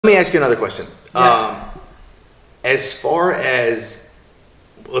Let me ask you another question. Yeah. As far as,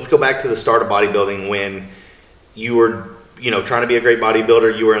 let's go back to the start of bodybuilding when you were, trying to be a great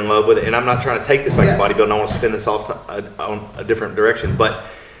bodybuilder, you were in love with it. And I'm not trying to take this back to bodybuilding. I want to spin this off on a different direction. But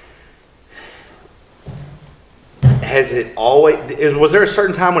has it always, was there a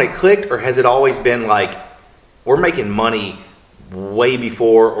certain time when it clicked, or has it always been like, we're making money way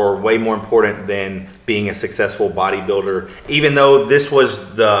before or way more important than being a successful bodybuilder, even though this was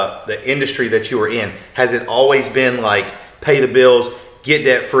the industry that you were in? Has it always been like pay the bills, get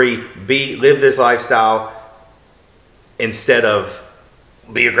debt free, live this lifestyle instead of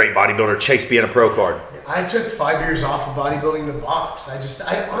be a great bodybuilder, chase being a pro card? I took 5 years off of bodybuilding to box. I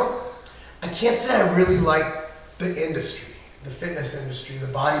can't say I really like the industry, the fitness industry, the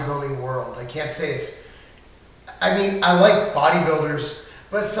bodybuilding world. I can't say I mean, I like bodybuilders,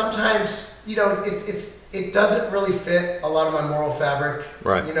 but sometimes, it doesn't really fit a lot of my moral fabric.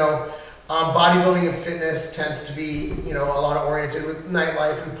 Right. Bodybuilding and fitness tends to be, a lot of oriented with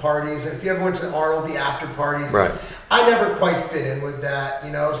nightlife and parties. And if you ever went to Arnold, the after parties, right. I never quite fit in with that,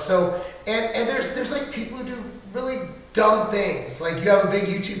 So, and there's like people who do really dumb things. Like you have a big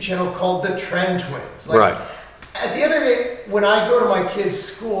YouTube channel called The Trend Twins. Like, right. At the end of the day, when I go to my kids'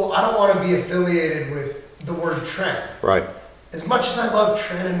 school, I don't want to be affiliated with the word trend. Right. As much as I love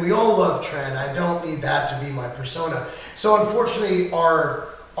trend, and we all love trend, I don't need that to be my persona. So unfortunately, our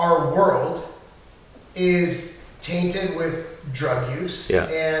world is tainted with drug use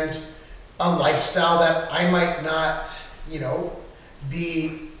and a lifestyle that I might not,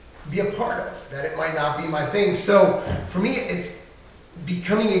 be a part of. That it might not be my thing. So for me, it's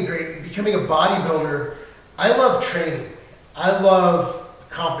becoming a bodybuilder. I love training. I love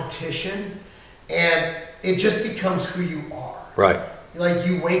competition, and it just becomes who you are. Right. Like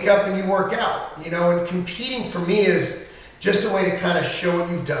you wake up and you work out, and competing for me is just a way to kind of show what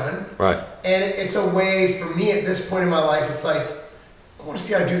you've done. Right. And it's a way for me at this point in my life, it's like, I want to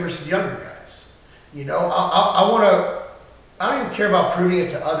see how I do versus younger guys. I don't even care about proving it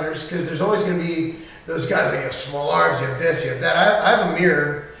to others, because there's always going to be those guys like, you have small arms, you have this, you have that. I have a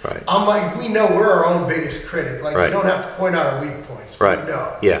mirror. Right. I'm like, we know we're our own biggest critic. Like, right. We don't have to point out our weak points. Right. We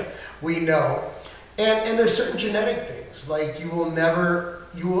know. Yeah. We know. And there's certain genetic things. Like your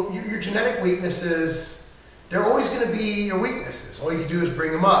genetic weaknesses, they're always going to be your weaknesses. All you can do is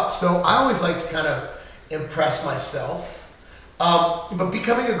bring them up. So I always like to kind of impress myself. But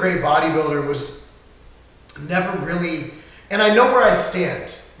becoming a great bodybuilder was never really, and I know where I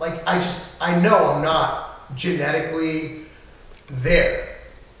stand. Like I know I'm not genetically there.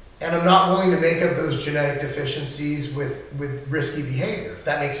 And I'm not willing to make up those genetic deficiencies with risky behavior, if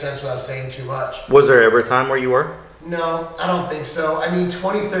that makes sense without saying too much. Was there ever a time where you were? No, I don't think so. I mean,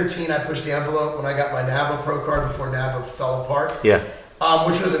 2013, I pushed the envelope when I got my NABA pro card before NABA fell apart. Yeah.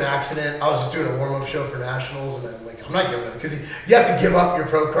 Which was an accident. I was just doing a warm-up show for nationals, and I'm like, I'm not giving it, because you have to give up your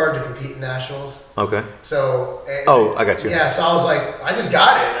pro card to compete in nationals. Okay. So. I got you. Yeah, so I was like, I just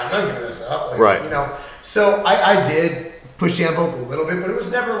got it. I'm not giving this up. Like, right. So I did push the envelope a little bit, but it was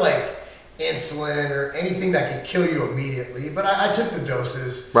never like insulin or anything that could kill you immediately. But I took the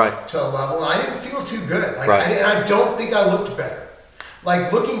doses to a level, and I didn't feel too good. Like, and I don't think I looked better.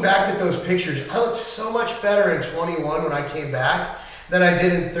 Like looking back at those pictures, I looked so much better in 21 when I came back than I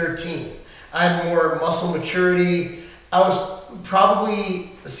did in 13. I had more muscle maturity. I was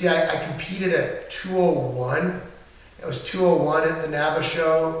probably, I competed at 201. It was 201 at the NABA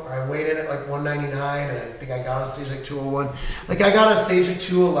show. I weighed in at like 199, and I think I got on stage like 201. Like I got on stage at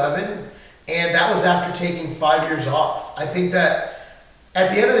 211, and that was after taking 5 years off. I think that at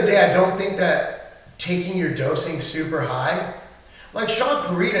the end of the day, I don't think that taking your dosing super high, like Sean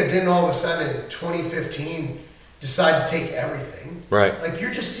Clarita didn't all of a sudden in 2015 decide to take everything. Right. Like you're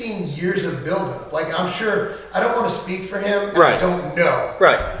just seeing years of buildup. Like I'm sure, I don't want to speak for him. Right. I don't know.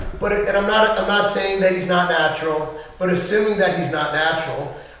 Right. But and I'm not saying that he's not natural. But assuming that he's not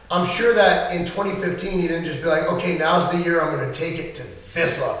natural, I'm sure that in 2015 he didn't just be like, okay, now's the year I'm going to take it to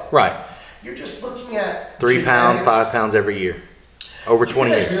this level. Right. You're just looking at 3 pounds, 5 pounds every year, over 20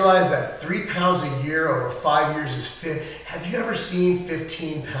 years. You guys realize that 3 pounds a year over 5 years is fit. Have you ever seen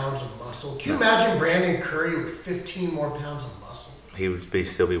 15 pounds of muscle? Can you imagine Brandon Curry with 15 more pounds of muscle? He would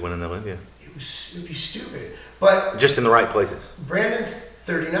still be winning the Olympia. It would be stupid. But just in the right places. Brandon's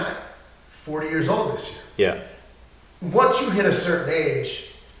 39, 40 years old this year. Yeah. Once you hit a certain age,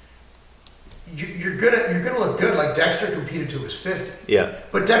 you're gonna look good. Like Dexter competed till he was 50. Yeah.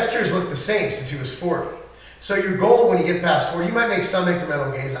 But Dexter's looked the same since he was 40. So your goal when you get past 40, you might make some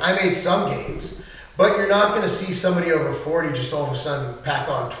incremental gains. I made some gains, but you're not going to see somebody over 40 just all of a sudden pack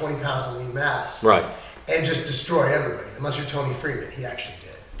on 20 pounds of lean mass. Right. And just destroy everybody, unless you're Tony Freeman. He actually did.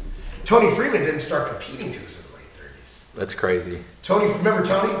 Tony Freeman didn't start competing till he was in his late 30s. That's crazy. Tony, remember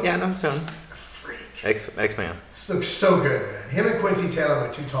Tony? Yeah, I know Tony. A freak. X-Man. This looks so good, man. Him and Quincy Taylor,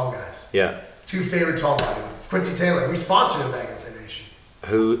 my two tall guys. Yeah. Two favorite tall body. Quincy Taylor, we sponsored him back in St. Nation.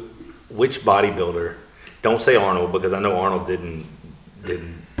 Which bodybuilder? Don't say Arnold, because I know Arnold didn't.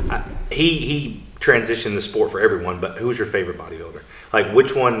 He transitioned the sport for everyone. But who's your favorite bodybuilder? Like,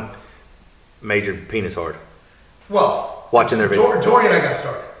 which one made your penis hard? Well, watching their video. Dorian, I got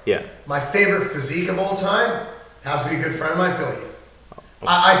started. Yeah. My favorite physique of all time has to be a good friend of mine, Phil Heath.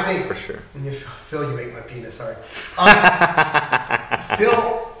 I think for sure. Phil, you make my penis hard.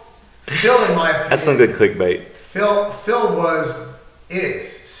 Phil, in my opinion, that's some good clickbait. Phil is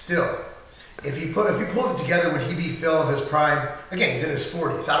still. If he pulled it together, would he be Phil of his prime? Again, he's in his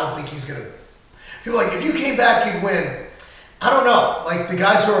 40s. I don't think he's gonna. People are like, if you came back, you'd win. I don't know. Like, the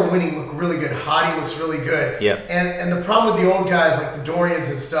guys who are winning look really good. Hottie looks really good. Yeah. And the problem with the old guys, like the Dorians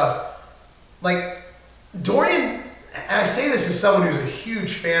and stuff, like Dorian. And I say this as someone who's a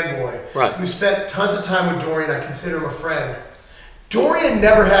huge fanboy, right? Who spent tons of time with Dorian. I consider him a friend. Dorian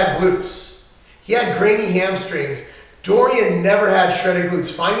never had glutes. He had grainy hamstrings. Dorian never had shredded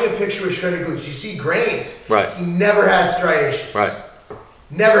glutes. Find me a picture with shredded glutes. You see grains. Right. He never had striations. Right.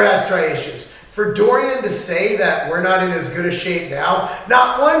 Never had striations. For Dorian to say that we're not in as good a shape now,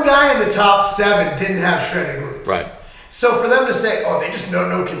 not one guy in the top 7 didn't have shredded glutes. Right. So for them to say, oh, they just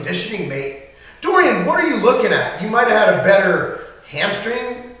no conditioning, mate. Dorian, what are you looking at? You might have had a better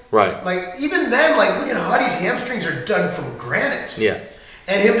hamstring. Right. Like, even then, like, look at Huddy's hamstrings are dug from granite. Yeah.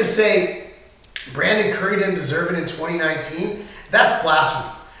 And him to say Brandon Curry didn't deserve it in 2019, that's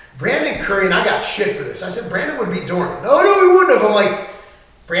blasphemy. Brandon Curry, and I got shit for this. I said, Brandon would beat Dorian. No, he wouldn't have. I'm like,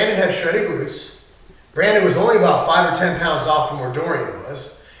 Brandon had shredded glutes. Brandon was only about 5 or 10 pounds off from where Dorian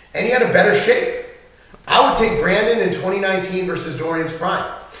was. And he had a better shape. I would take Brandon in 2019 versus Dorian's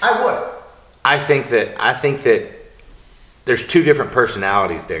prime. I would. I think that there's two different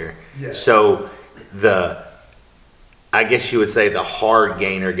personalities there. Yes. So I guess you would say the hard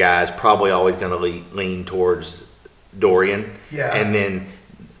gainer guy is probably always going to lean towards Dorian. Yeah. And then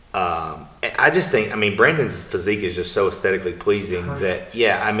I just think, Brandon's physique is just so aesthetically pleasing that,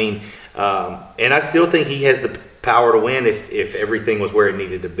 and I still think he has the power to win if everything was where it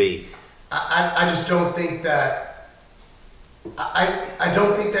needed to be. I just don't think that. I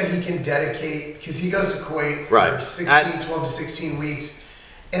don't think that he can dedicate, because he goes to Kuwait for 12 to 16 weeks,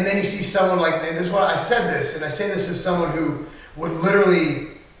 and then you see someone like, and this is what I said this, and I say this as someone who would literally,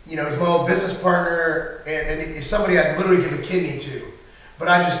 he's my old business partner, and he's somebody I'd literally give a kidney to, but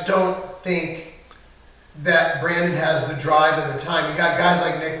I just don't think that Brandon has the drive and the time. You got guys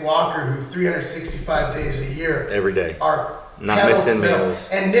like Nick Walker who 365 days a year, every day, are not missing meals,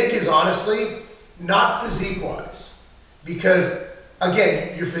 and Nick is honestly not physique-wise. Because,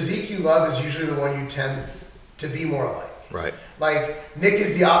 again, your physique you love is usually the one you tend to be more like. Right. Like, Nick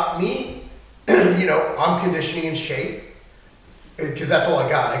is me, I'm conditioning in shape, because that's all I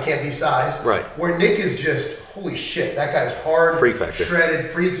got. I can't be size. Right. Where Nick is just, holy shit, that guy's hard, freak factor, shredded,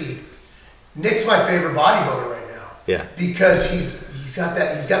 freaky. Nick's my favorite bodybuilder right now. Yeah. Because he's got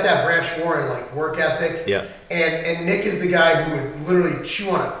that Branch Warren like work ethic. Yeah. And Nick is the guy who would literally chew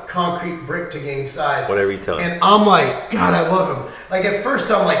on a concrete brick to gain size. Whatever you tell him. And I'm like, God, I love him. Like, at first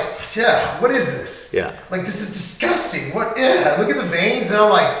I'm like, what is this? Yeah. Like, this is disgusting. What? Look at the veins. And I'm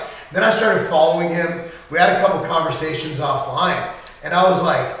like, then I started following him. We had a couple conversations offline, and I was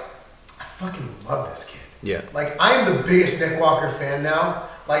like, I fucking love this kid. Yeah. Like, I am the biggest Nick Walker fan now.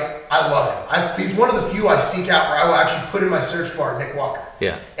 Like, I love him. He's one of the few I seek out where I will actually put in my search bar Nick Walker.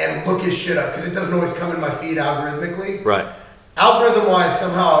 Yeah. And look his shit up, because it doesn't always come in my feed algorithmically. Right. Algorithm-wise,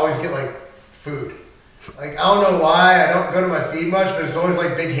 somehow I always get, like, food. Like, I don't know why. I don't go to my feed much, but it's always,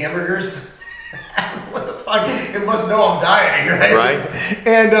 like, big hamburgers. What the fuck? It must know I'm dieting, right? Right.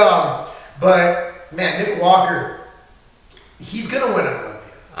 And, but, man, Nick Walker, he's going to win an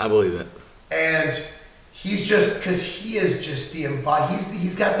Olympia. I believe it. And he's just, because he is just the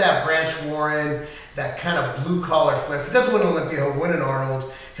he's got that Branch Warren, that kind of blue collar flair. If he doesn't win an Olympia, he'll win an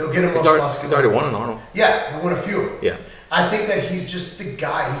Arnold. He'll get a most muscular. He's already won an Arnold. Yeah, he'll win a few. Yeah. I think that he's just the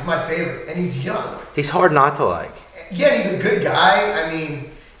guy. He's my favorite, and he's young. He's hard not to like. Yeah, he's a good guy. I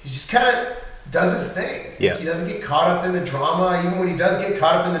mean, he just kind of does his thing. Yeah. He doesn't get caught up in the drama. Even when he does get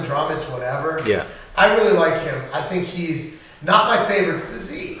caught up in the drama, it's whatever. Yeah. I really like him. I think he's not my favorite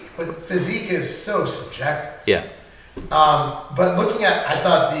physique, but physique is so subjective. Yeah. But looking at, I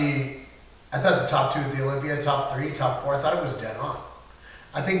thought the top 2 at the Olympia, top 3, top 4, I thought it was dead on.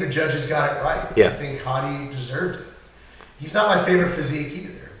 I think the judges got it right. Yeah. I think Hottie deserved it. He's not my favorite physique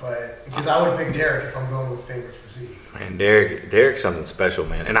either, but because I would pick Derek if I'm going with favorite physique. Man, Derek's something special,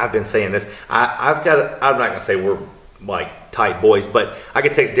 man. And I've been saying this. I'm not going to say we're like tight boys, but I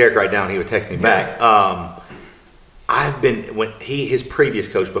could text Derek right now and he would text me back. His previous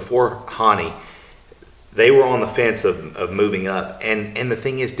coach before Hani, they were on the fence of moving up. And the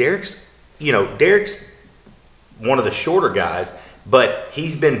thing is, Derek's one of the shorter guys, but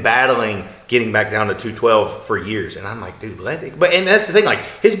he's been battling getting back down to 212 for years. And I'm like, dude, and that's the thing, like,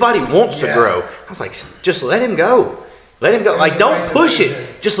 his body wants to grow. I was like, just let him go. Let him go. Like, don't push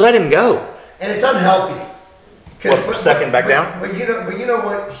it. Just let him go. And it's unhealthy. Second back down? But you know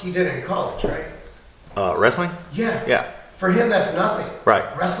what he did in college, right? Wrestling? Yeah. Yeah. For him, that's nothing. Right.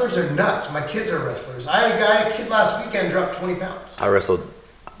 Wrestlers are nuts. My kids are wrestlers. I had a kid last weekend drop 20 pounds. I wrestled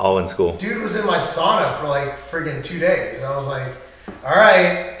all in school. Dude was in my sauna for like friggin' 2 days. I was like, all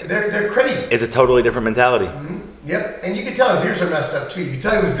right, they're crazy. It's a totally different mentality. Mm-hmm. Yep. And you could tell his ears are messed up too. You could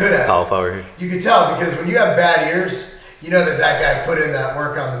tell he was good at it. Cauliflower here. You could tell because when you have bad ears, you know that guy put in that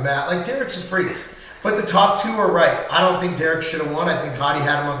work on the mat. Like, Derek's a freak. But the top two are right. I don't think Derek should have won. I think Hadi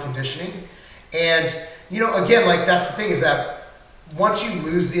had him on conditioning. And, again, like, that's the thing is that once you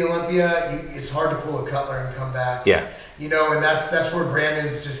lose the Olympia, it's hard to pull a Cutler and come back. Yeah. And that's where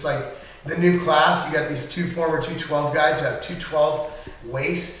Brandon's just like the new class. You got these two former 212 guys who have 212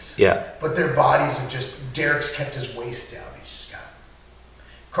 waists. Yeah. But their bodies have Derek's kept his waist down. He's just got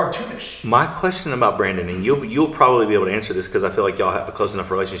cartoonish. My question about Brandon, and you'll probably be able to answer this because I feel like y'all have a close enough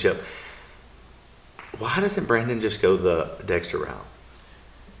relationship. Why doesn't Brandon just go the Dexter route?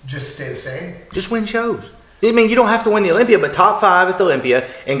 Just stay the same? Just win shows. I mean, you don't have to win the Olympia, but top 5 at the Olympia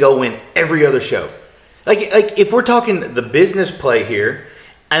and go win every other show. Like if we're talking the business play here,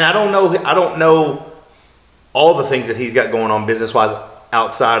 and I don't know all the things that he's got going on business-wise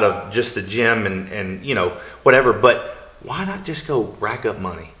outside of just the gym and whatever, but why not just go rack up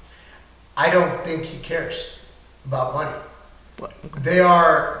money? I don't think he cares about money. What? They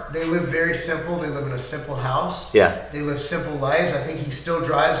live very simple. They live in a simple house. Yeah. They live simple lives. I think he still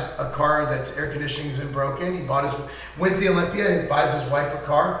drives a car that's air conditioning's been broken. He wins the Olympia, he buys his wife a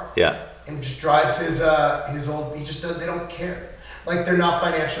car. Yeah. And just drives his old. They don't care. Like, they're not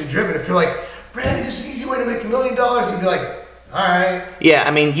financially driven. If you're like, Brandon, this is an easy way to make $1 million, he'd be like, all right. Yeah,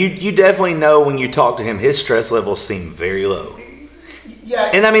 I mean, you definitely know when you talk to him, his stress levels seem very low.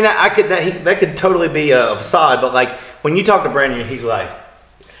 Yeah. And I mean, that could totally be a facade, but like when you talk to Brandon, he's like,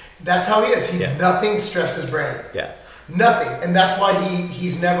 that's how he is. Nothing stresses Brandon. Yeah. Nothing, and that's why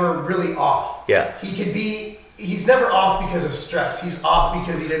he's never really off. Yeah. He's never off because of stress. He's off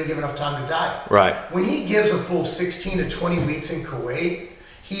because he didn't give enough time to diet. Right. When he gives a full 16 to 20 weeks in Kuwait,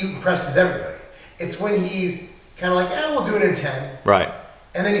 he impresses everybody. It's when he's kind of like, we'll do it in 10. Right.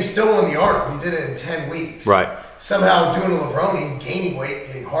 And then he still won the Arnold. He did it in 10 weeks. Right. Somehow doing a Levroni, gaining weight,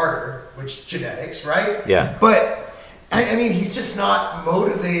 getting harder, which genetics, right? Yeah. But, I mean, he's just not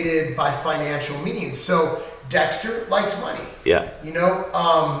motivated by financial means. So Dexter likes money. Yeah.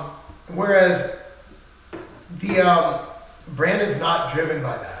 Whereas Brandon's not driven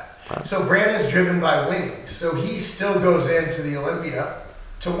by that. Right. So Brandon's driven by winning. So he still goes into the Olympia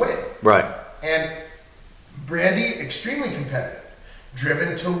to win. Right. And Brandy, extremely competitive,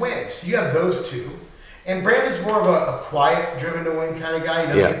 driven to win. So you have those two. And Brandon's more of a quiet, driven to win kind of guy.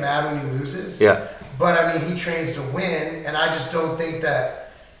 He doesn't get mad when he loses. Yeah. But I mean, he trains to win, and I just don't think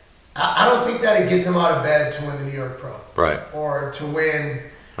that. I don't think that it gets him out of bed to win the New York Pro. Right. Or to win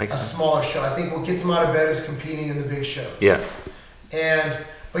smaller show. I think what gets him out of bed is competing in the big shows. Yeah.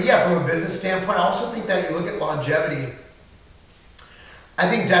 But yeah, from a business standpoint, I also think that you look at longevity. I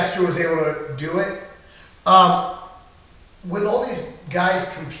think Dexter was able to do it. With all these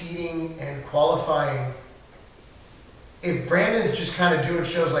guys competing and qualifying, if Brandon's just kind of doing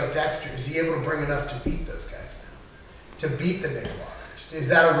shows like Dexter, is he able to bring enough to beat those guys now? To beat the Nick Walkers? Is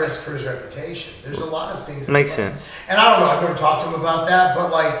that a risk for his reputation? There's a lot of things. Makes sense. And I don't know, I've never talked to him about that,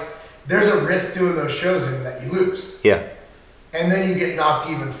 but like, there's a risk doing those shows and that you lose. Yeah. And then you get knocked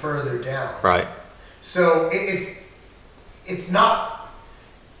even further down. Right. So it's not,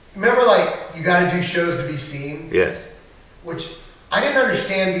 remember like, you got to do shows to be seen? Yes. Which I didn't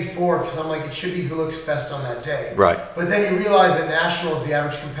understand before because I'm like, it should be who looks best on that day. Right. But then you realize at Nationals, the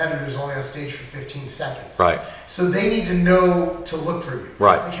average competitor is only on stage for 15 seconds. Right. So they need to know to look for you.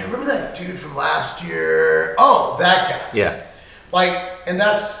 Right. It's like, hey, remember that dude from last year? Oh, that guy. Yeah. Like, and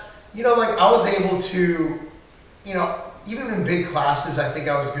that's, like I was able to, even in big classes, I think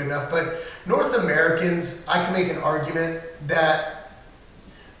I was good enough. But North Americans, I can make an argument that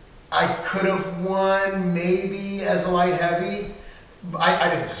I could have won maybe as a light heavy. I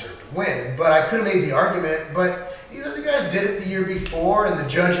didn't deserve to win, but I could have made the argument. But these other guys did it the year before, and the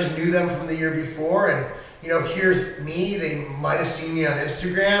judges knew them from the year before. And, here's me. They might have seen me on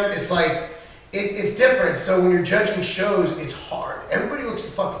Instagram. It's like, it's different. So when you're judging shows, it's hard. Everybody looks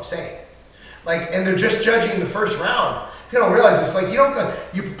the fucking same. Like, and they're just judging the first round. People don't realize this. Like,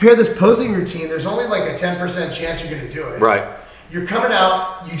 you prepare this posing routine. There's only like a 10% chance you're going to do it. Right. You're coming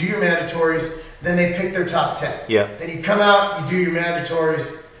out, you do your mandatories, then they pick their top 10. Yeah. Then you come out, you do your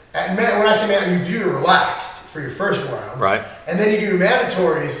mandatories. And when I say mandatories, you do your relaxed for your first round. Right. And then you do your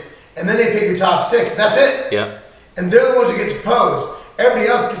mandatories, and then they pick your top 6. That's it. Yeah. And they're the ones who get to pose. Everybody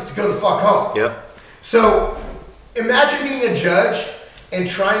else gets to go the fuck home. Yep. So imagine being a judge and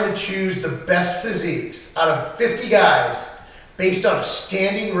trying to choose the best physiques out of 50 guys based on a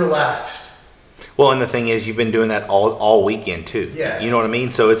standing relaxed. Well, and the thing is, you've been doing that all weekend too. Yes. You know what I mean?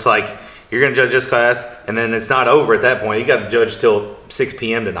 So it's like you're going to judge this class, and then it's not over at that point. You got to judge till 6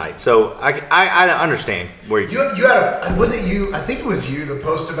 p.m. tonight. So I understand where you had was it you? I think it was you. The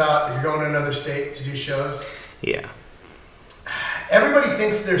post about if you're going to another state to do shows. Yeah. Everybody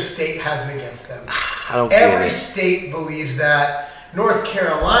thinks their state has it against them. I don't get it. Every state believes that. North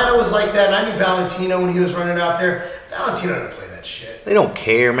Carolina was like that, and I knew Valentino when he was running out there. Valentino didn't play that shit. They don't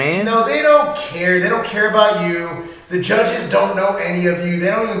care, man. No, they don't care. They don't care about you. The judges don't know any of you. They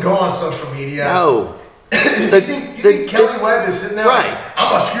don't even go on social media. No. you think Kelly Webb is sitting there right. like, I'm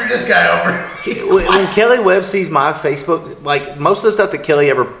going to screw this guy over? When Kelly Webb sees my Facebook, like most of the stuff that Kelly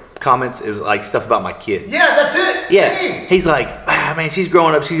ever comments is like stuff about my kid. Yeah, that's it. Yeah. Same. He's like, man, she's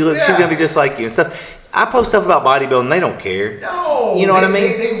growing up. She's going to be just like you and stuff. I post stuff about bodybuilding. They don't care. No. You know what I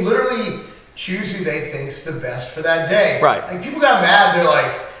mean? They literally choose who they think's the best for that day. Right. Like people got mad. They're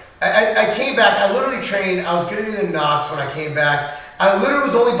like, I came back. I literally trained. I was going to do the knocks when I came back. I literally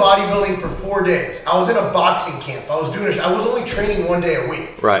was only bodybuilding for 4 days. I was in a boxing camp. I was only training 1 day a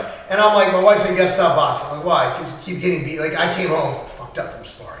week. Right. And I'm like, my wife said, you got to stop boxing. I'm like, why? Because you keep getting beat. Like I came home fucked up from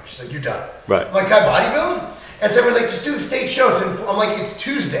sparring. She's like, you're done. Right. I'm like, I bodybuild? And so everyone's like, just do the state shows. And I'm like, it's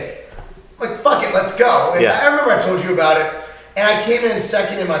Tuesday. Like, fuck it, let's go. And I remember I told you about it, and I came in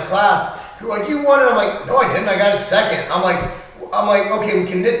second in my class. People were like, you won it? I'm like, no, I didn't. I got it second. I'm like, okay, we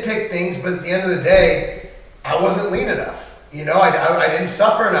can nitpick things, but at the end of the day, I wasn't lean enough. I didn't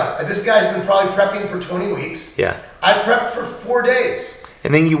suffer enough. This guy's been probably prepping for 20 weeks. Yeah. I prepped for 4 days.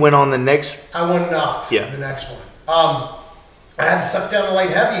 And then you went on the next. I won knocks. The next one. I had to suck down the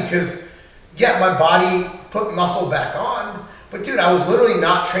light heavy because, my body put muscle back on. But dude, I was literally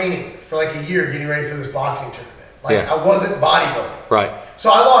not training for like a year getting ready for this boxing tournament. I wasn't bodybuilding. Right. So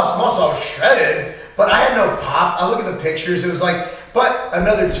I lost muscle. I was shredded, but I had no pop. I look at the pictures. It was like, but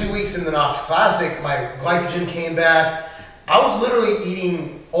another 2 weeks in the Knox Classic, my glycogen came back. I was literally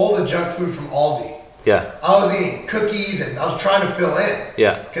eating all the junk food from Aldi. Yeah. I was eating cookies and I was trying to fill in.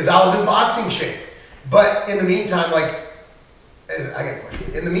 Yeah. Because I was in boxing shape. But in the meantime, I got a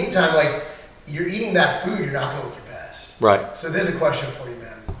question. In the meantime, you're eating that food, you're not going to look your best. Right. So there's a question for you,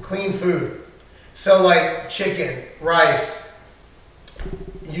 man. Clean food. So chicken, rice.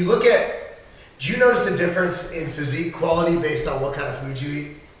 Do you notice a difference in physique quality based on what kind of food you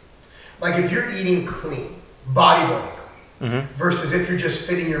eat? Like if you're eating clean, bodybuilding clean, versus if you're just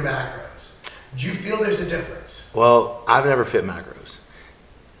fitting your macros. Do you feel there's a difference? Well, I've never fit macros.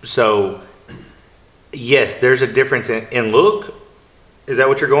 So, yes, there's a difference in look. Is that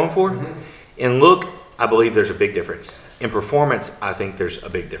what you're going for? Mm-hmm. In look, I believe there's a big difference. Yes. In performance, I think there's a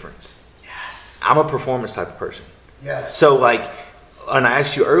big difference. Yes. I'm a performance type of person. Yes. So, and I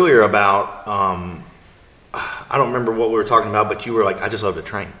asked you earlier about, I don't remember what we were talking about, but you were like, I just love to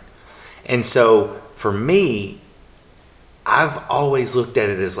train. And so, for me, I've always looked at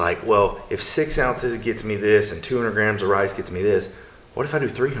it as if 6 ounces gets me this and 200 grams of rice gets me this, what if I do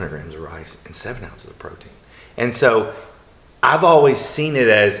 300 grams of rice and 7 ounces of protein? And so I've always seen it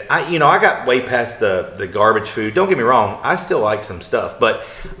as, I got way past the garbage food. Don't get me wrong, I still like some stuff, but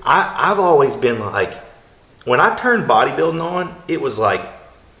I've always been when I turned bodybuilding on, it was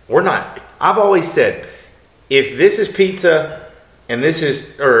I've always said, if this is pizza and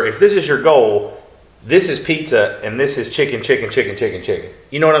if this is your goal, this is pizza and this is chicken.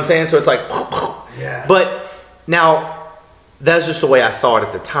 You know what I'm saying? So it's yeah. But now that's just the way I saw it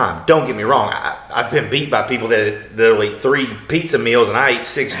at the time. Don't get me wrong. I've been beat by people that'll eat 3 pizza meals and I eat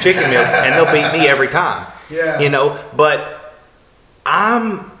 6 chicken meals and they'll beat me every time. Yeah. But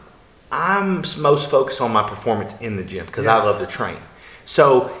I'm most focused on my performance in the gym because I love to train.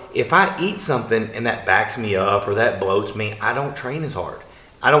 So if I eat something and that backs me up or that bloats me, I don't train as hard.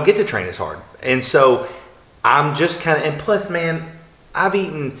 I don't get to train as hard. And so I'm just and plus, man, I've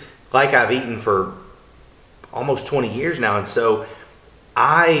eaten for almost 20 years now. And so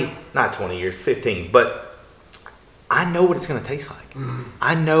not 20 years, 15, but I know what it's going to taste like.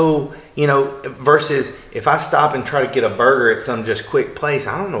 I know, versus if I stop and try to get a burger at some just quick place,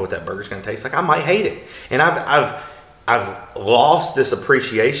 I don't know what that burger's going to taste like. I might hate it. And I've lost this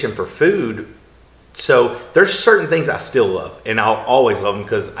appreciation for food. So there's certain things I still love, and I'll always love them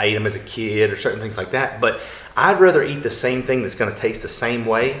because I ate them as a kid or certain things like that. But I'd rather eat the same thing that's going to taste the same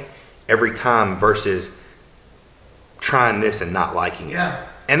way every time versus trying this and not liking it. Yeah.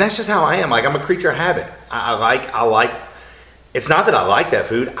 And that's just how I am. Like, I'm a creature of habit. I like, it's not that I like that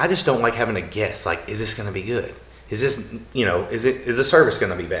food. I just don't like having to guess. Like, is this going to be good? Is this, is the service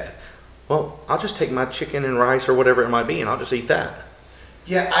going to be bad? Well, I'll just take my chicken and rice or whatever it might be, and I'll just eat that.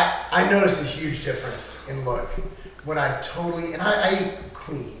 Yeah, I notice a huge difference in look when I eat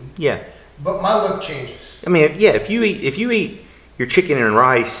clean. Yeah. But my look changes. I mean, yeah, if you eat your chicken and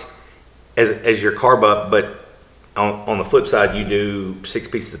rice as your carb up, but on the flip side, you do 6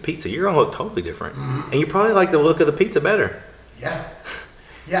 pieces of pizza, you're going to look totally different. And you probably like the look of the pizza better. Yeah.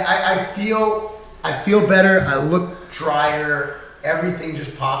 Yeah, I feel better. I look drier. Everything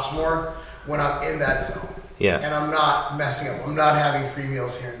just pops more when I'm in that zone. Yeah. And I'm not messing up. I'm not having free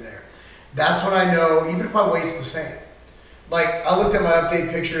meals here and there. That's when I know, even if my weight's the same. Like, I looked at my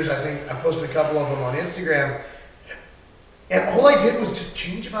update pictures. I think I posted a couple of them on Instagram. And all I did was just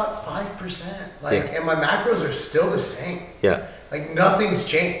change about 5%. Like, and my macros are still the same. Yeah. Like, nothing's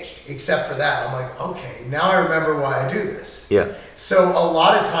changed except for that. I'm like, okay, now I remember why I do this. Yeah. So a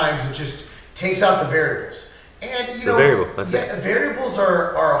lot of times it just takes out the variables. And, variables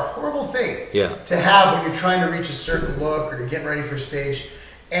are a horrible thing to have when you're trying to reach a certain look or you're getting ready for a stage.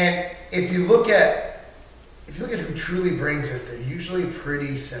 And if you look at who truly brings it, they're usually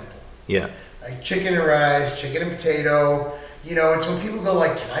pretty simple. Yeah. Like chicken and rice, chicken and potato. It's when people go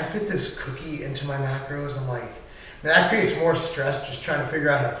like, can I fit this cookie into my macros? I'm like, man, that creates more stress just trying to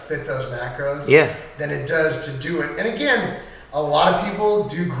figure out how to fit those macros than it does to do it. And again, a lot of people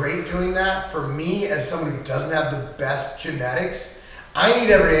do great doing that. For me, as someone who doesn't have the best genetics, I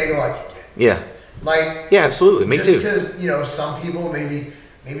need every angle I can get. Yeah. Like, yeah, absolutely. Me too. Just because, some people maybe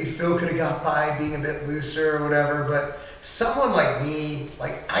Phil could have got by being a bit looser or whatever, but someone like me,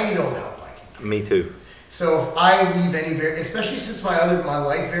 like, I need all the help I can get. Me too. So if I leave any especially since my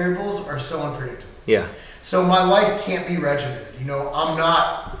life variables are so unpredictable. Yeah. So my life can't be regimented. I'm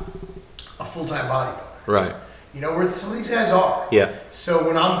not a full-time bodybuilder. Right. Where some of these guys are. Yeah. So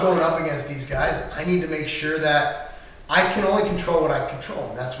when I'm going up against these guys, I need to make sure that I can only control what I control,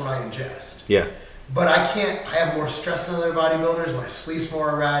 and that's what I ingest. Yeah. But I have more stress than other bodybuilders. My sleep's more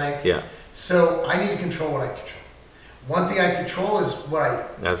erratic. Yeah. So I need to control what I control. One thing I control is what I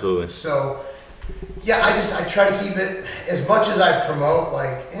eat. Absolutely. So, yeah, I try to keep it, as much as I promote,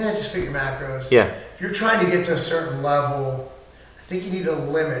 like, just fit your macros. Yeah. If you're trying to get to a certain level, I think you need to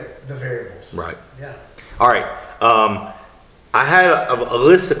limit the variables. Right. Yeah. All right. I had a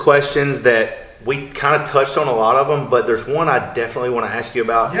list of questions that we kind of touched on a lot of them, but there's one I definitely want to ask you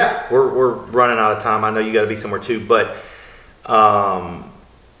about. Yeah. We're running out of time. I know you got to be somewhere too, but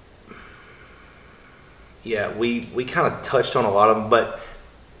we kind of touched on a lot of them, but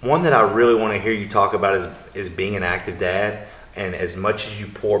one that I really want to hear you talk about is being an active dad. And as much as you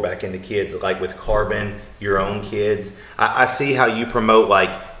pour back into kids, like with Carbon, your own kids, I see how you promote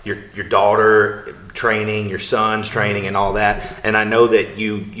like your daughter training, your son's training, and all that. And I know that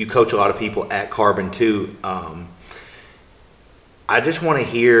you coach a lot of people at Carbon too. I just want to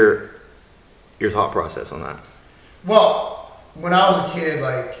hear your thought process on that. Well, when I was a kid,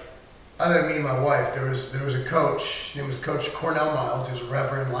 like, other than me and my wife, there was a coach. His name was Coach Cornell Miles. He was a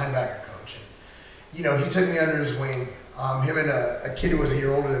Reverend linebacker coach. And, he took me under his wing. Him and a kid who was a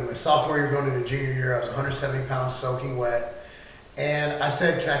year older than my sophomore year going into junior year. I was 170 pounds soaking wet. And I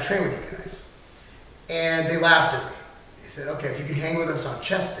said, can I train with you guys? And they laughed at me. They said, okay, if you could hang with us on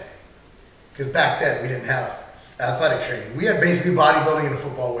chest day. Because back then we didn't have athletic training. We had basically bodybuilding in a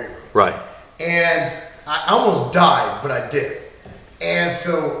football weight room. Right. And I almost died, but I did. And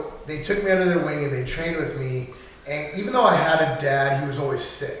so they took me under their wing and they trained with me. And even though I had a dad, he was always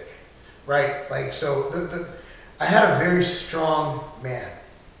sick. Right? Like, so I had a very strong man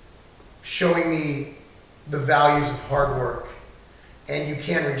showing me the values of hard work, and you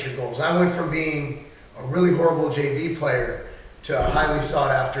can reach your goals. I went from being a really horrible JV player to a highly sought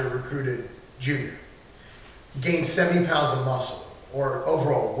after recruited junior. Gained 70 pounds of muscle or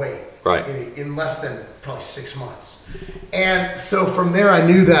overall weight in less than probably 6 months. And so from there I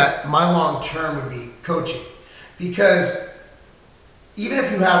knew that my long term would be coaching, because even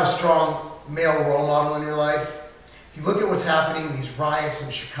if you have a strong male role model in your life, if you look at what's happening, these riots in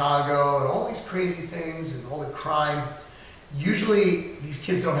Chicago and all these crazy things and all the crime, usually these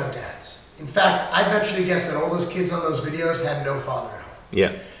kids don't have dads. In fact, I venture to guess that all those kids on those videos had no father at home.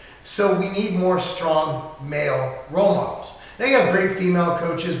 Yeah. So we need more strong male role models. Now you have great female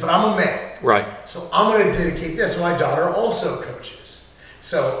coaches, but I'm a male. Right. So I'm going to dedicate this. My daughter also coaches.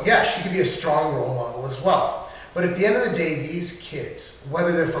 So yeah, she could be a strong role model as well. But at the end of the day, these kids,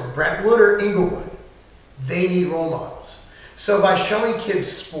 whether they're from Brentwood or Inglewood, they need role models. So by showing kids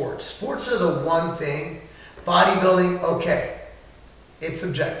sports are the one thing. Bodybuilding, okay, it's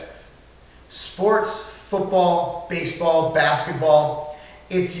subjective. Sports, football, baseball, basketball,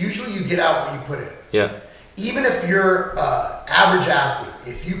 it's usually you get out what you put in. Yeah. Even if you're average athlete,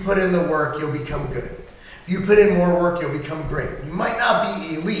 if you put in the work, you'll become good. If you put in more work, you'll become great. You might not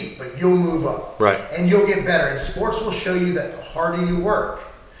be elite, but you'll move up. Right. And you'll get better. And sports will show you that the harder you work,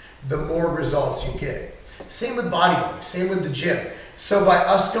 the more results you get. Same with bodybuilding, same with the gym. So by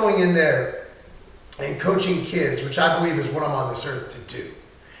us going in there and coaching kids, which I believe is what I'm on this earth to do,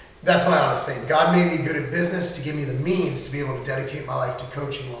 that's my honest thing. God made me good at business to give me the means to be able to dedicate my life to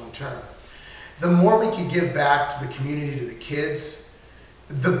coaching long term. The more we can give back to the community, to the kids,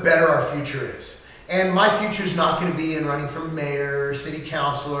 the better our future is. And my future is not going to be in running for mayor, city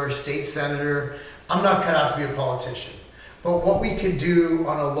councilor, state senator. I'm not cut out to be a politician. But what we could do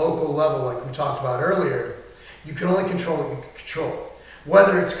on a local level, like we talked about earlier, you can only control what you can control.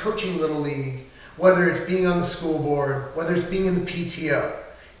 Whether it's coaching Little League, whether it's being on the school board, whether it's being in the PTO,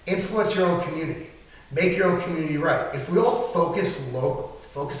 influence your own community. Make your own community right. If we all focus local,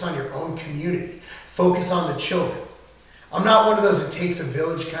 focus on your own community, focus on the children. I'm not one of those it takes a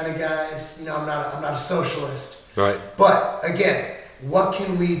village kind of guys. You know, I'm not a socialist. Right. But again, what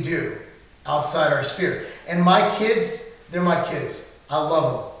can we do outside our sphere? And my kids, they're my kids. I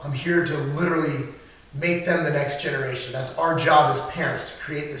love them. I'm here to literally make them the next generation. That's our job as parents, to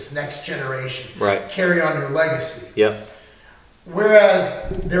create this next generation. Right. Carry on your legacy. Yep. Whereas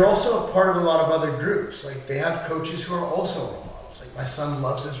they're also a part of a lot of other groups. Like they have coaches who are also role models. Like my son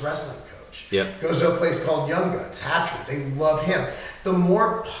loves his wrestling coach. Yep. Goes to a place called Young Guns, Hatcher. They love him. The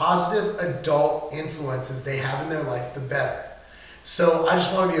more positive adult influences they have in their life, the better. So I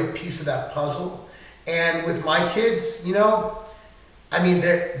just want to be a piece of that puzzle. And with my kids, you know, I mean,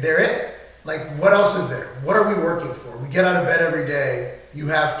 they're it. Like, what else is there? What are we working for? We get out of bed every day. You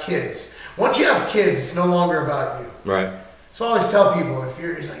have kids. Once you have kids, it's no longer about you. Right. So I always tell people,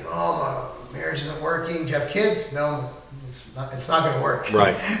 it's like, oh, my marriage isn't working. Do you have kids? No, it's not going to work.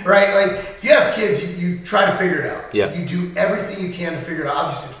 Right. Right? Like, if you have kids, you try to figure it out. Yeah. You do everything you can to figure it out.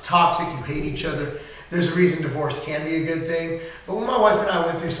 Obviously, it's toxic. You hate each other. There's a reason divorce can be a good thing. But when my wife and I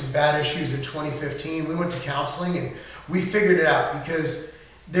went through some bad issues in 2015, we went to counseling and we figured it out because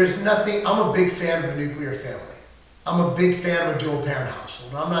there's nothing. I'm a big fan of the nuclear family. I'm a big fan of a dual parent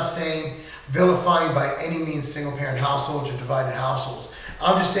household. I'm not saying vilifying by any means single parent households or divided households.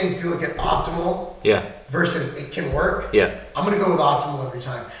 I'm just saying if you look at optimal versus it can work, I'm going to go with optimal every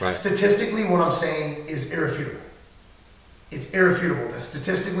time. Right. Statistically, what I'm saying is irrefutable. It's irrefutable that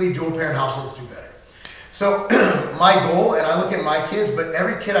statistically dual parent households do better. So my goal, and I look at my kids, but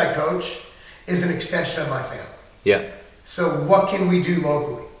every kid I coach is an extension of my family. Yeah. So what can we do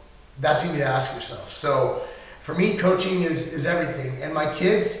locally? That's what you need to ask yourself. So for me, coaching is everything. And my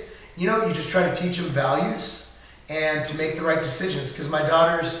kids, you know, you just try to teach them values and to make the right decisions. Because my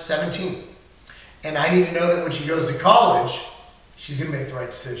daughter is 17. And I need to know that when she goes to college, she's going to make the right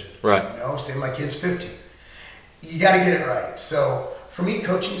decision. Right. You know, say my kid's 15. You got to get it right. So for me,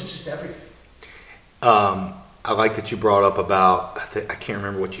 coaching is just everything. I like that you brought up about, I can't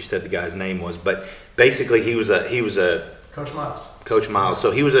remember what you said the guy's name was, but basically he was a Coach Miles. Coach Miles.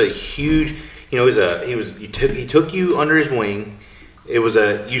 So he was a huge, you know, he took you under his wing. It was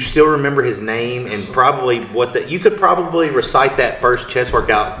you still remember his name and probably you could probably recite that first chest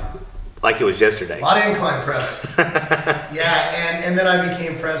workout like it was yesterday. A lot of incline press. Yeah, and then I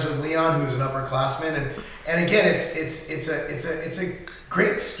became friends with Leon, who was an upperclassman, and again, it's a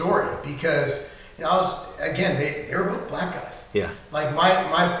great story because, you know, they were both black guys. Yeah. Like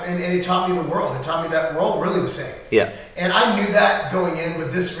and it taught me the world. It taught me that we're all really the same. Yeah. And I knew that going in,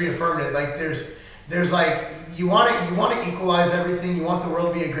 but this reaffirmed it. Like there's like you want to equalize everything. You want the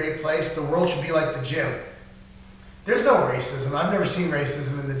world to be a great place. The world should be like the gym. There's no racism. I've never seen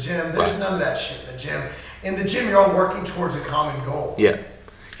racism in the gym. There's none of that shit in the gym. In the gym, you're all working towards a common goal. Yeah.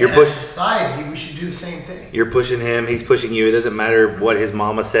 As society, we should do the same thing. You're pushing him, he's pushing you. It doesn't matter what his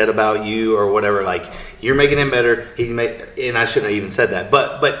mama said about you or whatever. Like, you're making him better. And I shouldn't have even said that.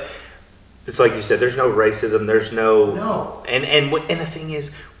 But it's like you said, there's no racism. There's no. And the thing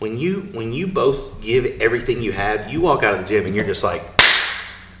is, when you both give everything you have, you walk out of the gym and you're just like,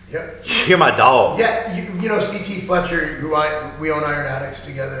 yep, you're my dog. Yeah, you know CT Fletcher, who we own Iron Addicts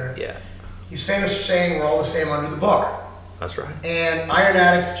together. Yeah. he's famous for saying we're all the same under the bar. That's right. And Iron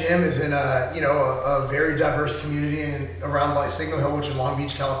Addicts Gym is in a very diverse community around like Signal Hill, which is Long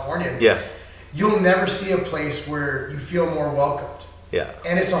Beach, California. Yeah. You'll never see a place where you feel more welcomed. Yeah.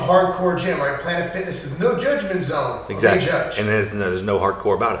 And it's a hardcore gym, right? Planet Fitness is no judgment zone. Exactly. They judge. And there's no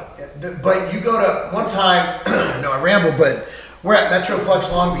hardcore about it. But you go to, one time, no, I ramble, but we're at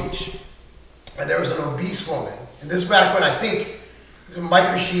Metroflex Long Beach, and there was an obese woman. And this is back when I think, Mike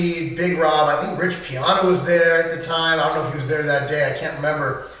Rashid, Big Rob, I think Rich Piano was there at the time. I don't know if he was there that day, I can't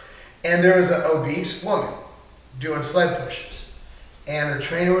remember. And there was an obese woman doing sled pushes. And her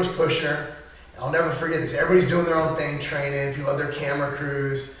trainer was pushing her. I'll never forget this. Everybody's doing their own thing, training. People have their camera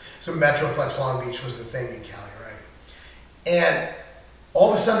crews. So Metroflex Long Beach was the thing in Cali, right? And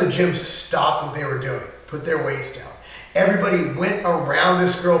all of a sudden the gym stopped what they were doing, put their weights down. Everybody went around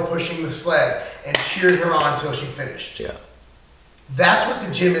this girl pushing the sled and cheered her on until she finished. Yeah. That's what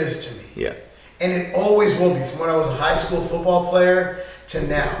the gym is to me. Yeah. And it always will be. From when I was a high school football player to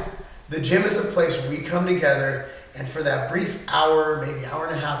now. The gym is a place where we come together, and for that brief hour, maybe hour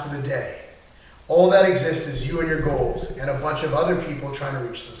and a half of the day, all that exists is you and your goals and a bunch of other people trying to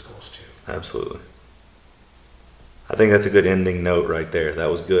reach those goals too. Absolutely. I think that's a good ending note right there. That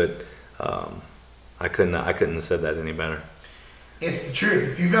was good. I couldn't have said that any better. It's the truth.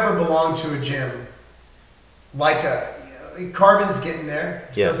 If you've ever belonged to a gym, like Carbon's getting there.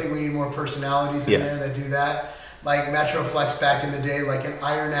 I still think we need more personalities in there that do that. Like Metroflex back in the day, like an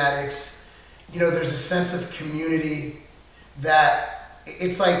Iron Addicts. There's a sense of community that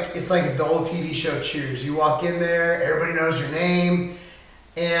it's like if the old TV show Cheers. You walk in there, everybody knows your name,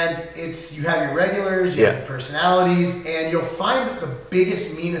 and you have your regulars, you have your personalities, and you'll find that the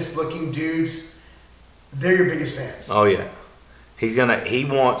biggest, meanest looking dudes, they're your biggest fans. Oh yeah. He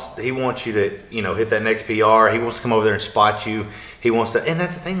wants you to, hit that next PR. He wants to come over there and spot you. He wants to, and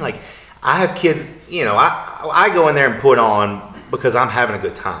that's the thing, like, I have kids, I go in there and put on because I'm having a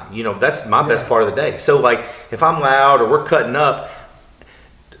good time. That's my best part of the day. So like, if I'm loud or we're cutting up,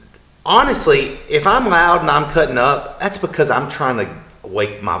 honestly, if I'm loud and I'm cutting up, that's because I'm trying to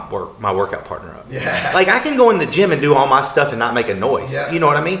wake my workout partner up. Yeah. Like I can go in the gym and do all my stuff and not make a noise. Yeah. You know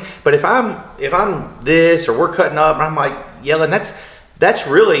what I mean? But if I'm this or we're cutting up and I'm like yelling, that's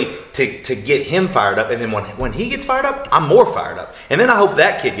really to get him fired up. And then when he gets fired up, I'm more fired up. And then I hope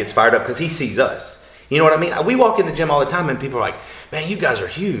that kid gets fired up because he sees us. You know what I mean? We walk in the gym all the time and people are like, man, you guys are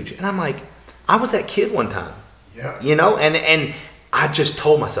huge. And I'm like, I was that kid one time. Yeah. And I just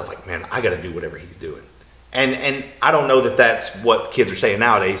told myself, like, man, I got to do whatever he's doing. And I don't know that that's what kids are saying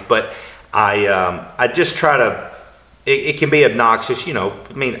nowadays, but I just try to. It can be obnoxious,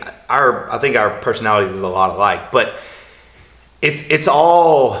 I mean, I think our personalities is a lot alike, but it's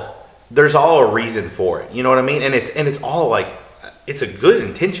all there's all a reason for it. You know what I mean? And it's all like it's a good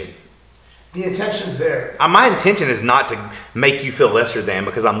intention. The intention's there. My intention is not to make you feel lesser than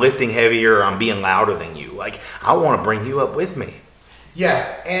because I'm lifting heavier or I'm being louder than you. Like I want to bring you up with me.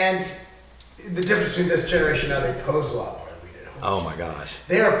 Yeah, and the difference between this generation now, they pose a lot more than we did. Oh my gosh.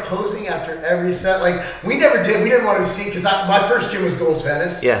 They are posing after every set. Like, we never did. We didn't want to be seen because my first gym was Gold's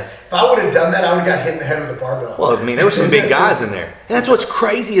Venice. Yeah. If I would have done that, I would have got hit in the head with a barbell. Well, I mean, there were some big guys in there. And that's what's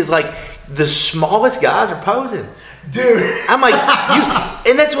crazy is, like, the smallest guys are posing. Dude. I'm like,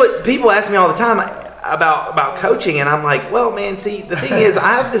 and that's what people ask me all the time about coaching. And I'm like, well, man, see, the thing is,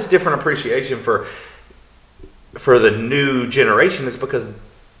 I have this different appreciation for the new generation is because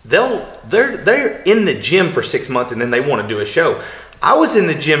they're in the gym for 6 months and then they want to do a show. I was in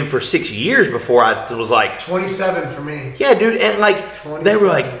the gym for 6 years before I was like 27 for me. Yeah, dude, and like 27. They were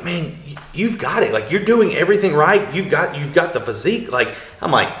like, man, you've got it. Like you're doing everything right. You've got the physique. Like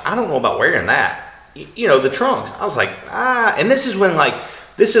I'm like, I don't know about wearing that. The trunks. I was like, and this is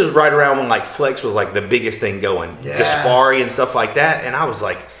right around when like flex was like the biggest thing going. Yeah. Gaspari and stuff like that, and I was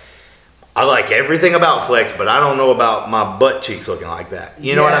like, I like everything about flex, but I don't know about my butt cheeks looking like that.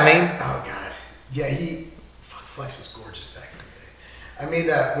 You know what I mean? Oh god. Yeah, flex was gorgeous back in the day. I mean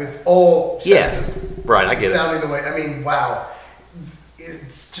that with all sense of right, I get sounding the way. I mean, wow.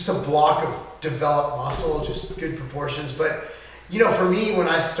 It's just a block of developed muscle, just good proportions. But for me, when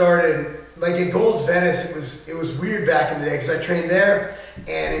I started, like at Gold's Venice, it was weird back in the day because I trained there,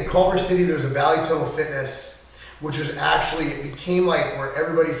 and in Culver City there was a Valley Total Fitness, which was actually, it became like where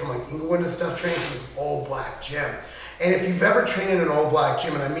everybody from like Inglewood and stuff trains. It was an all black gym. And if you've ever trained in an all black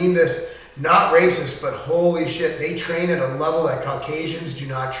gym, and I mean this, not racist, but holy shit, they train at a level that Caucasians do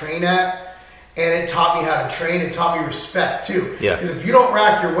not train at. And it taught me how to train. It taught me respect too. Yeah. Because if you don't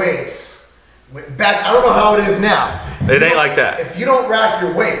rack your weights, I don't know how it is now. It ain't like that. If you don't rack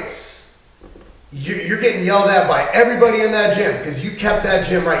your weights, you're getting yelled at by everybody in that gym because you kept that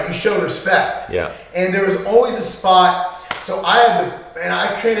gym right. You showed respect. Yeah. And there was always a spot. So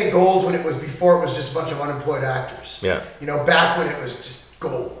I trained at Gold's before it was just a bunch of unemployed actors. Yeah. You know, back when it was just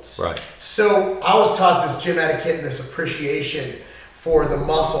Gold's. Right. So I was taught this gym etiquette and this appreciation for the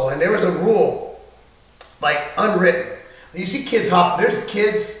muscle. And there was a rule, like unwritten. You see kids there's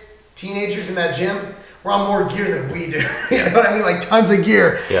kids, teenagers in that gym, we're on more gear than we do. You know what I mean? Like tons of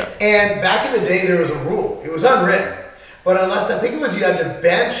gear. Yeah. And back in the day, there was a rule. It was unwritten. But I think it was you had to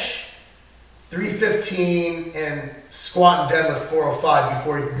bench 315 and squat and deadlift 405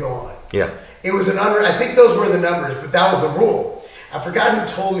 before you could go on. Yeah. It was I think those were the numbers, but that was the rule. I forgot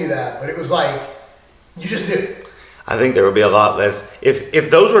who told me that, but it was like, you just knew. I think there would be a lot less.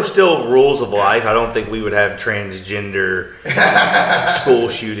 If those were still rules of life, I don't think we would have transgender school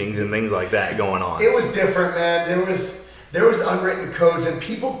shootings and things like that going on. It was different, man. There was unwritten codes, and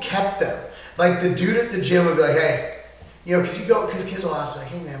people kept them. Like the dude at the gym would be like, hey, you know, because kids will ask like,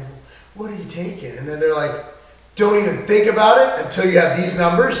 hey man, what are you taking? And then they're like, don't even think about it until you have these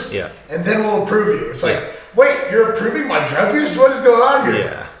numbers. Yeah. And then we'll approve you. It's like, wait, you're approving my drug use? What is going on here?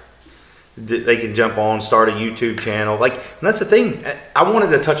 Yeah. They can jump on, start a YouTube channel. Like, and that's the thing. I wanted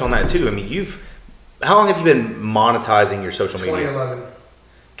to touch on that too. I mean, how long have you been monetizing your social media? 2011.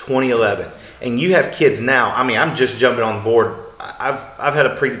 2011. And you have kids now. I mean, I'm just jumping on board. I've had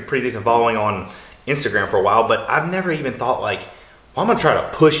a pretty decent following on Instagram for a while, but I've never even thought like, well, I'm going to try to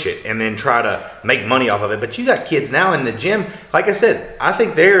push it and then try to make money off of it. But you got kids now in the gym. Like I said, I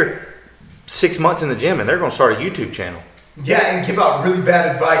think they're 6 months in the gym and they're going to start a YouTube channel. Yeah, and give out really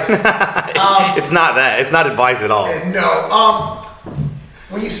bad advice. It's not that. It's not advice at all. No.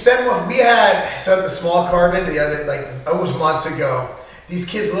 When you spend what we had, so at the small carbon, the other, like, it was months ago, these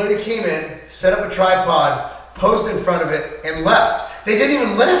kids literally came in, set up a tripod, posed in front of it, and left. They didn't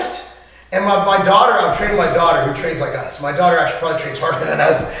even lift. And my daughter, I'm training my daughter who trains like us. My daughter actually probably trains harder than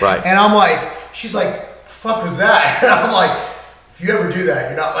us. Right. And I'm like, she's like, the fuck was that? And I'm like, if you ever do that,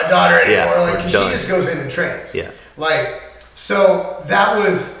 you're not my daughter anymore. Yeah, like, because she just goes in and trains. Yeah. Like, so that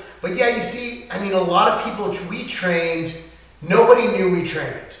was, but yeah, you see, I mean, a lot of people, we trained, nobody knew we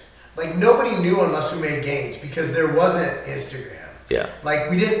trained. Like, nobody knew unless we made gains because there wasn't Instagram. Yeah. Like,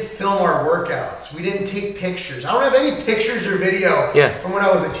 we didn't film our workouts. We didn't take pictures. I don't have any pictures or video from when I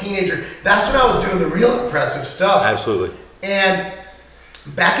was a teenager. That's when I was doing the real impressive stuff. Absolutely. And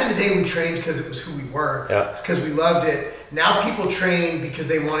back in the day, we trained because it was who we were. Yeah. It's because we loved it. Now people train because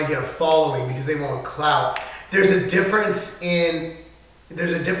they want to get a following, because they want clout. There's a difference in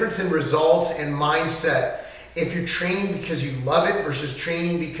results and mindset if you're training because you love it versus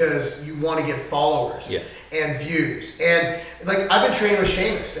training because you want to get followers and views. And like, I've been training with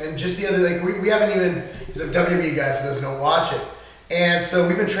Sheamus, and just the other, like, we haven't even, he's a WWE guy for those who don't watch it. And so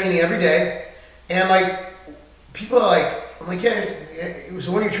we've been training every day, and like, people are like, I'm like,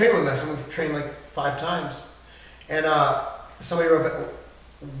 so when are you training with us? And we've trained like 5 times. And somebody wrote back,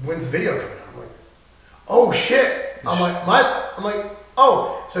 when's the video coming out? I'm like, oh shit. I'm like,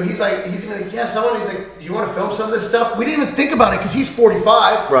 oh. So he's even like, yeah, someone, he's like, do you want to film some of this stuff? We didn't even think about it because he's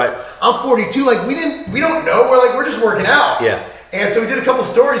 45. Right. I'm 42. Like, we don't know. We're just working out. Yeah. And so we did a couple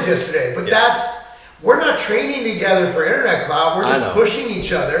stories yesterday, but we're not training together for internet clout. We're just pushing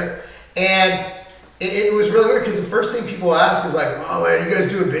each other. And it was really weird because the first thing people ask is like, oh man, you guys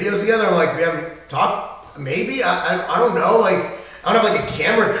doing videos together? I'm like, we haven't talked, maybe? I don't know. Like, I don't have like a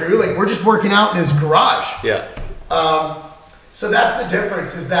camera crew. Like, we're just working out in his garage. Yeah. So that's the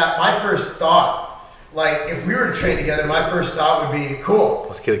difference, is that my first thought, like, if we were to train together, my first thought would be, cool.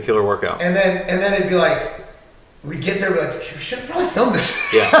 Let's get a killer workout. And then it'd be like, we'd get there and be like, we should probably film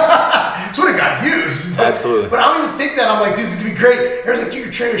this. Yeah. It's what it got views. Absolutely. But I don't even think that. I'm like, this is going to be great. Everyone's like, dude,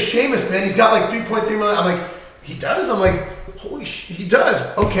 your trainer's Sheamus, man. He's got like 3.3 million. I'm like, he does? I'm like, holy shit, he does.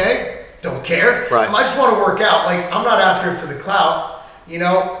 Okay. Don't care. Right. I just want to work out. Like, I'm not after it for the clout, you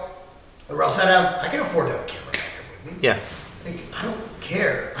know, or else I can afford to have a camera backup with me. Yeah. Like, I don't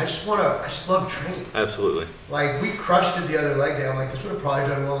care. I just love training. Absolutely. Like, we crushed it the other leg day. I'm like, this would have probably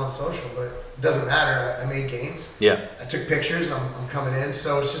done well on social, but it doesn't matter. I made gains. Yeah. I took pictures and I'm coming in.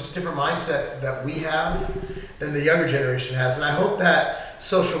 So it's just a different mindset that we have than the younger generation has. And I hope that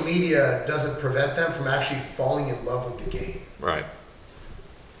social media doesn't prevent them from actually falling in love with the game. Right.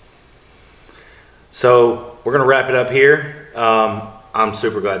 So we're going to wrap it up here. I'm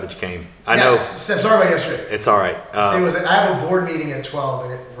super glad that you came. I know. Sorry about yesterday. It's all right. I have a board meeting at 12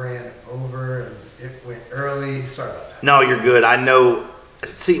 and it ran over and it went early. Sorry about that. No, you're good. I know.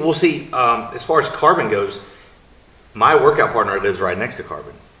 We'll see. As far as Carbon goes, my workout partner lives right next to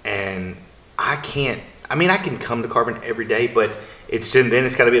Carbon, and I I mean, I can come to Carbon every day, but then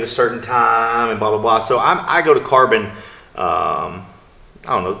it's got to be at a certain time and blah blah blah. So I go to Carbon, I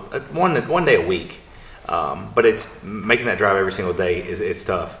don't know, one day a week. But it's making that drive every single day it's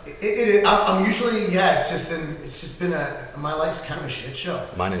tough. I'm usually it's just been my life's kind of a shit show.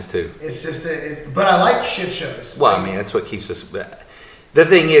 Mine is too. It's just but I like shit shows. Well, I mean that's what keeps us. The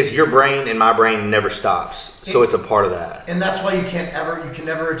thing is, your brain and my brain never stops, so it's a part of that. And that's why you can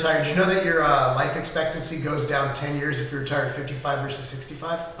never retire. Did you know that your life expectancy goes down 10 years if you're retired at 55 versus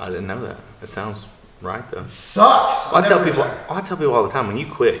 65? I didn't know that. It sounds right though. It sucks. I tell people all the time, when you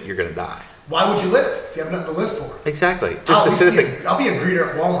quit, you're gonna die. Why would you live if you have nothing to live for? Exactly. I'll be a greeter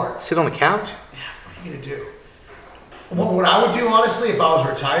at Walmart. Sit on the couch? Yeah, what are you going to do? Well, what I would do, honestly, if I was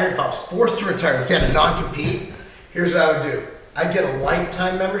retired, if I was forced to retire, let's say I had a non-compete, here's what I would do. I'd get a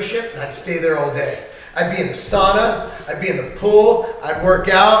lifetime membership, and I'd stay there all day. I'd be in the sauna, I'd be in the pool, I'd work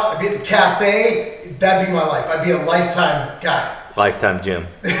out, I'd be at the cafe. That'd be my life. I'd be a lifetime guy. Lifetime gym.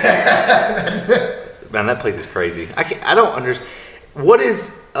 That's it. Man, that place is crazy. I don't understand. What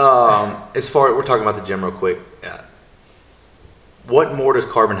is, as far, we're talking about the gym real quick. What more does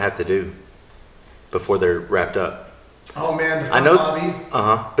Carbon have to do before they're wrapped up? Oh man, the front lobby.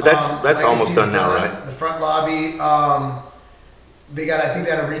 But that's almost done now, right? The front lobby. I think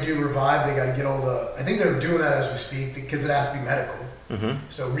they had a redo Revive. They got to get all the. I think they're doing that as we speak because it has to be medical. Mm-hmm.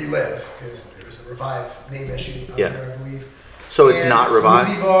 So Relive because there's a Revive name issue there, I believe. So it's not Revive?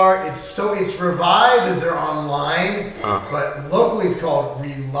 Smoothie Bar, it's Revive is their online, but locally it's called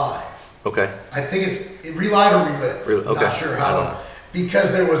Relive. Okay. I think it's Relive or Relive. Okay. Not sure how.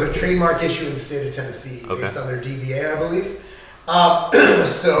 Because there was a trademark issue in the state of Tennessee based on their DBA, I believe.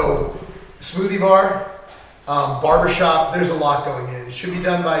 So, Smoothie Bar, barbershop, there's a lot going in. It should be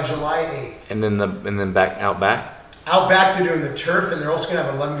done by July 8th. And then out back? Out back they're doing the turf, and they're also going to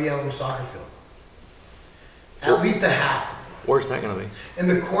have an 11 v soccer field. At least a half. Where's that going to be? In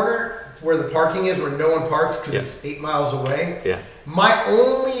the corner where the parking is, where no one parks because it's 8 miles away. Yeah. My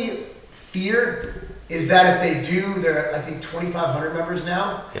only fear is that if they do, they're I think 2,500 members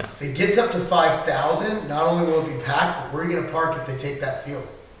now. Yeah. If it gets up to 5,000, not only will it be packed, but where are you going to park if they take that field?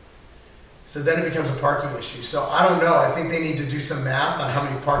 So then it becomes a parking issue. So I don't know. I think they need to do some math on how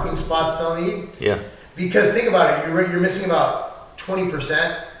many parking spots they'll need. Yeah. Because think about it, you're missing about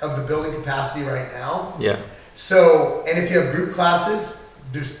 20% of the building capacity right now. Yeah. So, and if you have group classes,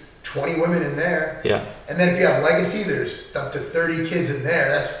 there's 20 women in there. Yeah. And then if you have legacy, there's up to 30 kids in there.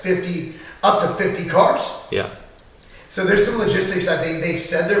 That's up to 50 cars. Yeah. So there's some logistics. I think they've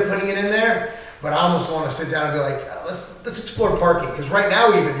said they're putting it in there, but I almost want to sit down and be like, let's explore parking. Because right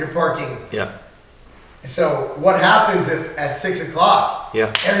now even you're parking. Yeah. So what happens if at 6 o'clock,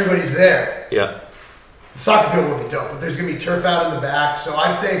 everybody's there? Yeah. The soccer field will be dope, but there's going to be turf out in the back. So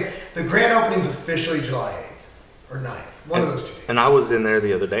I'd say the grand opening's officially July 8th or 9th. One of those 2 days. And I was in there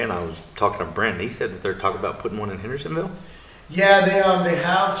the other day and I was talking to Brent and he said that they're talking about putting one in Hendersonville. Yeah, they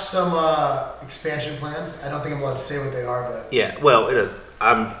have some expansion plans. I don't think I'm allowed to say what they are, but yeah. Well,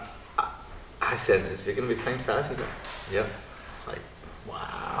 I said, is it going to be the same size? He's like, yep. It's like,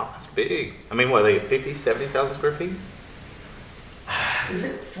 wow, that's big. I mean, what are they, 50, 70,000 square feet? Is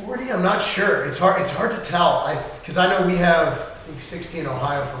it 40? I'm not sure. It's hard to tell. Because I know we have, I think 60 in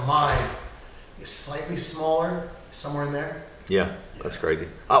Ohio for mine. It's slightly smaller, somewhere in there. Yeah, that's crazy.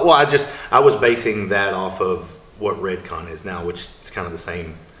 Well, I was basing that off of what Redcon is now, which is kind of the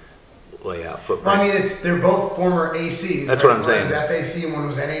same layout footprint. Well, I mean, they're both former ACs. That's what I'm saying. One was FAC, one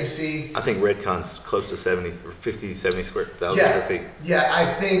was NAC. I think Redcon's close to 70 or 50, 70 thousand square feet. Yeah, I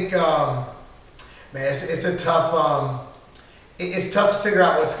think, man, it's a tough. It's tough to figure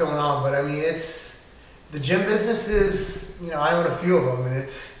out what's going on, but I mean, the gym business is, I own a few of them, and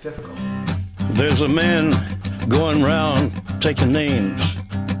it's difficult. There's a man going around taking names,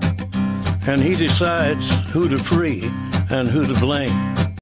 and he decides who to free and who to blame.